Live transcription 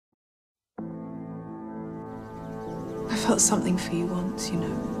felt something for you once, you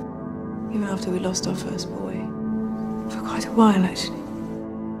know. Even after we lost our first boy. For quite a while, actually.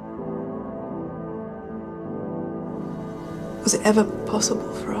 Was it ever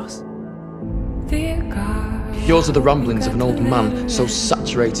possible for us? Yours are the ramblings of an old man so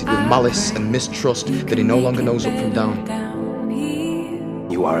saturated with malice and mistrust that he no longer knows up from down.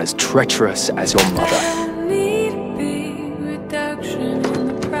 You are as treacherous as your mother.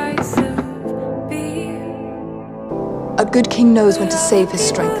 A good king knows when to save his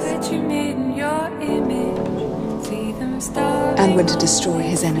strength and when to destroy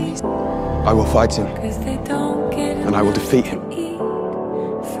his enemies. I will fight him, and I will defeat him.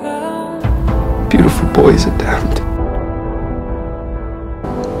 Beautiful boys are damned.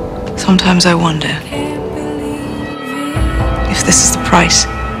 Sometimes I wonder if this is the price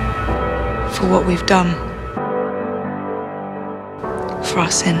for what we've done, for our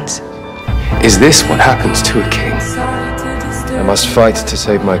sins. Is this what happens to a king? I must fight to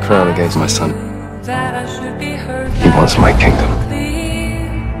save my crown against my son. He wants my kingdom.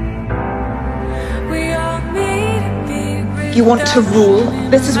 You want to rule?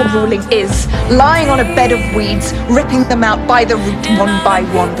 This is what ruling is. Lying on a bed of weeds, ripping them out by the root one by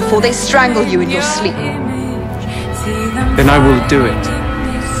one before they strangle you in your sleep. Then I will do it.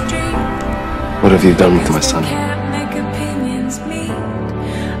 What have you done with my son?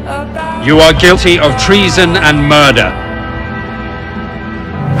 You are guilty of treason and murder.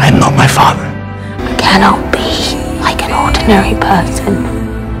 I am not my father. I cannot be like an ordinary person.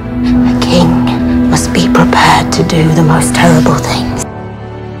 A king must be prepared to do the most terrible things.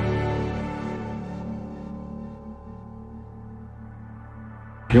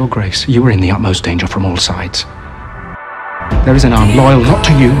 Your Grace, you are in the utmost danger from all sides. There is an arm loyal not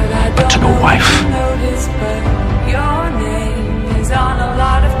to you, but to your wife.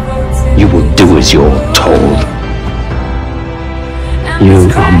 You will do as you're told. You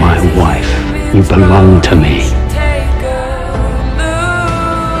are my wife. You belong to me.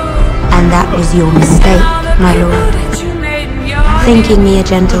 And that was your mistake, my lord. Thinking me a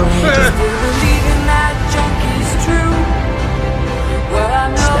gentle lady.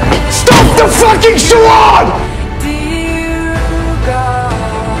 Stop the fucking sword!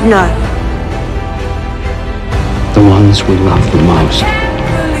 No. The ones we love the most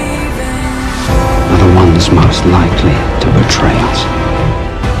are the ones most likely to betray us.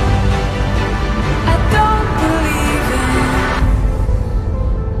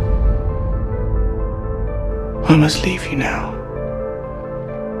 I must leave you now.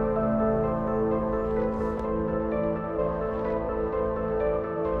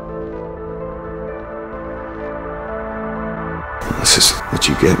 This is what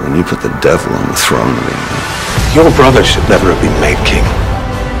you get when you put the devil on the throne of England. Your brother should never have been made king.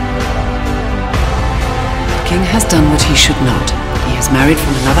 The king has done what he should not. He has married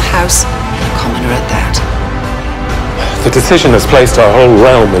from another house, and a commoner at that. The decision has placed our whole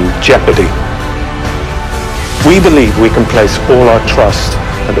realm in jeopardy. We believe we can place all our trust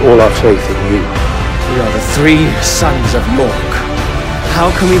and all our faith in you. We are the three sons of York. How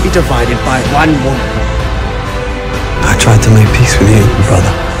can we be divided by one woman? I tried to make peace with you,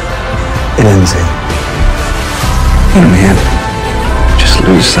 brother. It ends here. In the end, just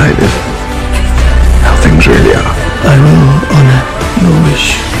lose sight of how things really are. I will honor your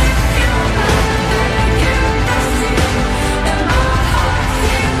wish.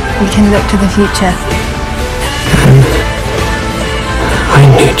 We can look to the future. And I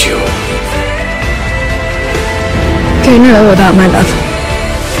need you. Go no without my love.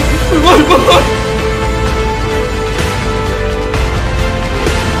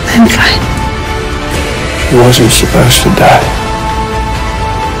 I'm fine. He wasn't supposed to die.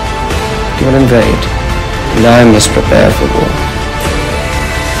 You will invade, and I must prepare for war.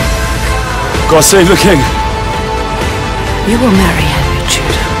 God save the king! You will marry Henry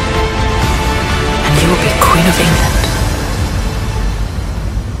Tudor, and you will be Queen of England.